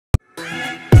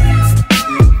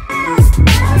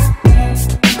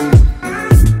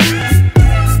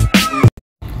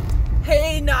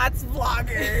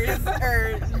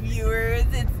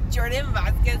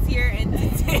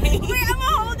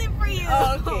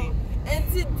Okay.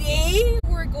 And today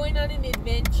we're going on an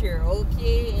adventure,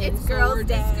 okay? And it's girls'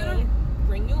 day. We're just gonna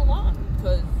bring you along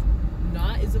because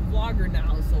Not is a vlogger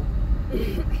now, so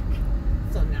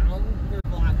now we're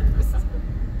vloggers.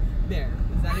 There.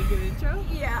 Is that a good intro?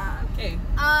 Yeah. Okay.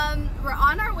 We're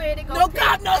on our way to go. No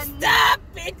God, no stop,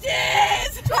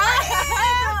 bitches!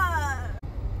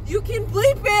 You can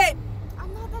bleep it.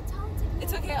 I'm not that talented.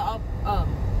 It's okay. I'll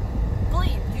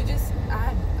bleep. You just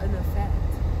add an effect.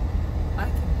 I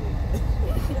can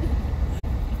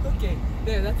bleep. Okay,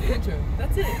 there. That's the intro.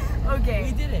 That's it. Okay.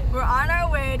 We did it. We're on our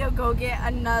way to go get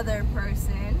another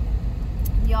person.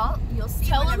 You'll see.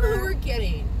 Tell them whenever... who we're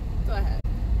getting. Go ahead.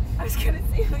 I was gonna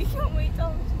say we can't wait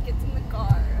till she gets in the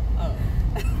car. Oh.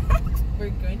 We're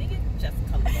going to get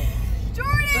Jessica Lynch.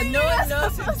 Jordan! But no one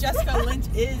knows who Jessica Lynch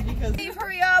is because. Steve,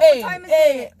 hurry up! Hey, what time is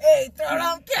hey, it? hey, throw it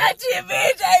on, catch it,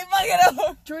 bitch! Hey, fuck it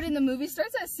up! Jordan, the movie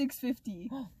starts at 6:50. We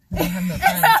don't have no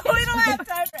time. We don't have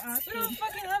time for us. We don't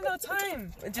fucking have no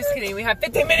time. Just kidding. We have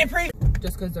 15-minute pre.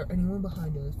 Just because there anyone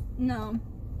behind us? No.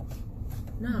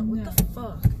 No. What the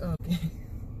fuck? Okay.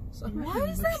 Sorry. Why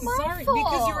is that my Sorry, fault?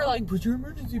 because you were like, put your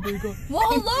emergency brake on. Well,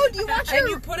 hello, do you want your and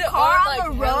you put it car on, on like,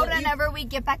 the road whenever we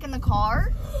get back in the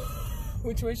car?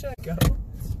 Which way should I go?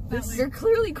 This You're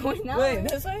clearly going that way. Wait,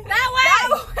 this way? That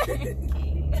way!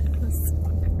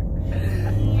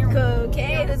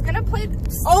 Okay, it's gonna play.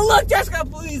 Oh look, Jessica,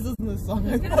 please listen to this song.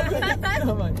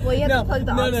 Well, you have to plug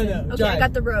the oxen. No. Okay, Drive. I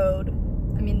got the road.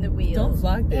 I mean the wheel. Don't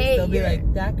vlog this. Hey, they'll be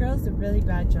like, that girl's a really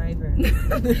bad driver.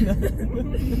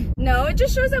 No, it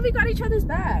just shows that we got each other's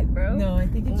back, bro. No, I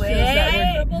think it shows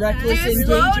that we're reckless Dude,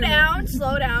 endangerment.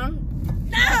 slow down.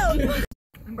 No!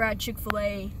 We're at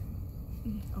Chick-fil-A.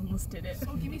 Almost did it.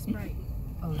 Oh, give me Sprite.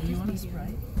 Oh, do you want a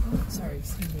Sprite? Oh, sorry,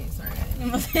 excuse me. Sorry.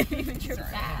 Almost hit me with your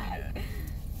bag.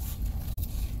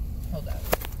 Hold up.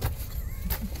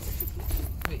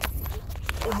 Wait.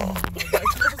 Oh, that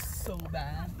smells so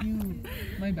bad.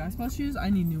 My basketball shoes, I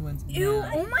need new ones. Ew,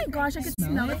 oh my gosh, I could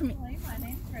smell it from me. My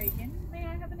name's Reagan. May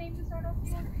I have a name to start off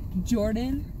with?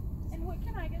 Jordan. And what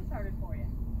can I get started for you?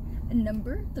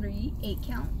 Number 3, 8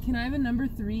 count. Can I have a number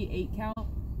 3, 8 count?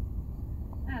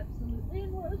 Absolutely.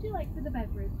 And what would you like for the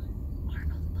beverage?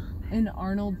 An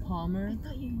Arnold Palmer. I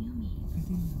thought you knew me.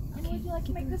 And would you like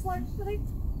to make this large today?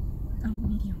 Oh,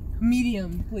 medium.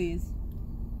 Medium, please.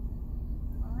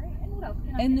 Alright, and what else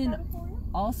can I And get then started for you?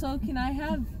 also, can I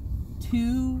have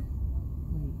 2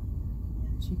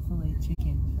 Chick-fil-A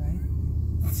chickens, right?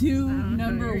 2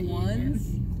 number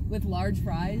 1s with large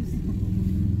fries.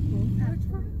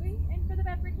 Absolutely. And for the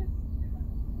beverages?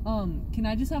 Can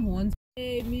I just have one?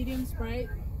 A medium Sprite,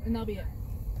 and that'll be it.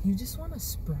 You just want a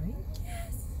Sprite?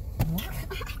 Yes. What?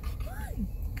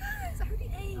 Guys, I already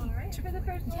ate. Alright, for the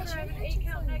first order, I have an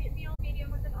 8-count nugget meal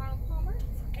medium with an Arnold Palmer,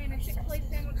 and a Chick-fil-A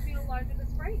sandwich meal large with a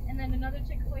Sprite, and then another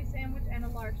Chick-fil-A sandwich and a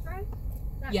large fries.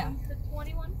 That comes to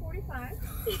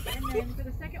 $21.45. And then for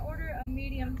the second order, a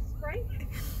medium Sprite.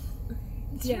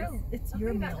 It's It's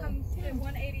Okay, that comes to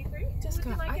 $183.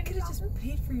 Jessica, I could have just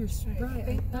paid for your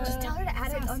Sprite. Just tell her to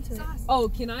add it onto it. Oh,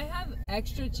 can I have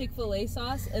extra Chick-fil-A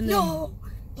sauce and then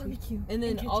Barbecue. and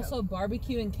then also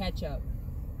barbecue and ketchup?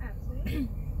 Absolutely.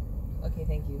 Okay,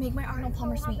 thank you. Make my Arnold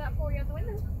Palmer So I'll sweet. have that for you at the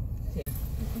window. Okay.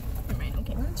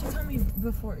 Why didn't you tell me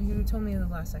before? You told me the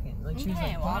last second. Like she was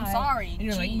Okay, like, well, I'm bye. sorry. And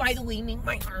you're like, Jeez. by the way, make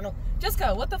my Arnold.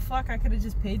 Jessica, what the fuck? I could have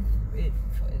just paid it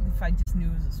if I just knew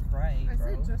it was a Sprite,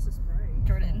 bro. just a Sprite.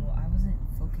 Jordan. Well, I wasn't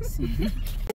focusing.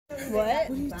 What? What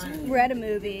are you doing? We're at a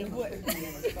movie. What? Do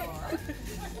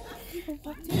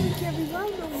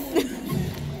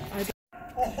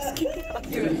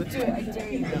it. Let's do it. I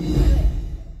dare you.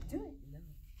 Do it.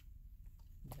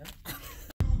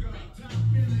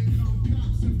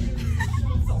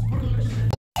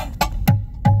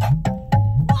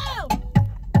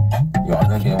 Yo, I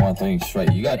gotta get one thing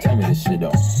straight. You gotta tell me this shit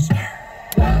though.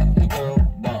 Girl,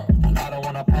 bum. I don't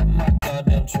wanna pop my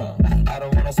goddamn trunk. I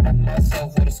don't wanna smoke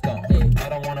myself with a skunk. I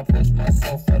don't wanna push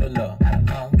myself for the love.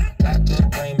 Got good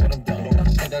brain, but I'm done.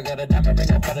 Think I got a diamond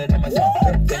ring, I put it on my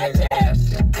tongue. Think I got ass,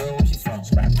 girl, where she from?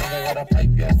 Think I got a pipe,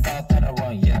 yeah, 5 that I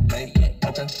run, yeah, baby.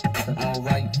 Okay,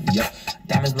 alright, yep.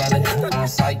 Diamonds blinded on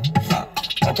sight.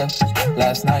 Okay,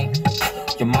 last night,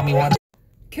 your mommy wanted.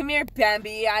 Come here,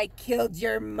 Bambi. I killed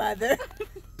your mother.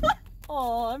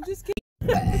 Oh, I'm just kidding.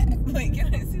 Wait,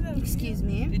 can I see that? Excuse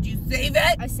me. Did you save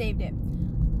it? I saved it.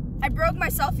 I broke my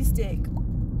selfie stick.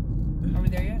 Are we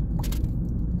there yet?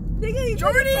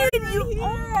 Jordan, you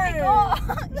are.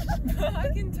 I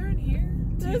can turn here.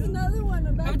 There's another one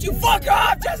about. How would you fuck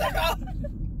off, Jessica?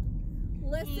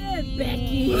 Listen,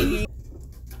 Becky.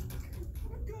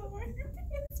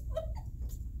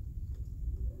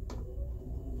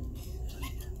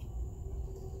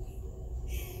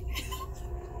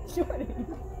 Shorty.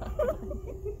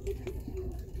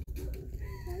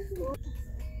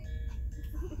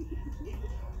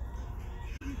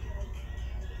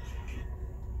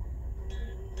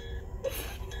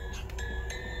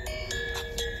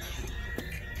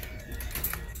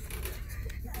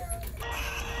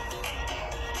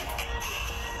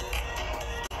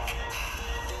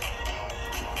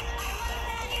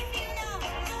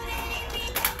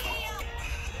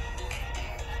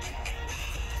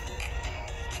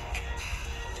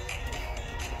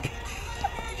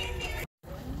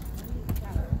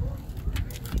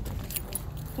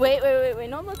 Wait.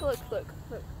 No, look.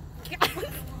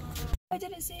 I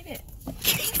didn't save it.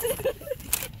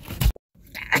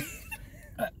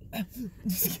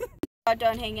 Got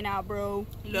done hanging out, bro.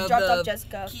 You Love, dropped love. off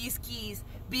Jessica. Keys.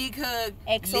 Big hug.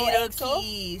 EXO, little EXO?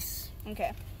 keys.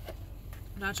 Okay.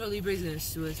 Nacho Libre's gonna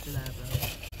sue us for that,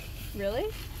 bro. Really?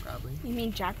 Probably. You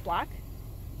mean Jack Black?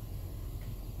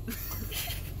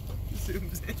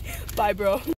 Zooms in. Bye,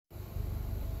 bro.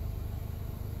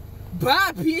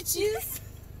 Bye, bitches.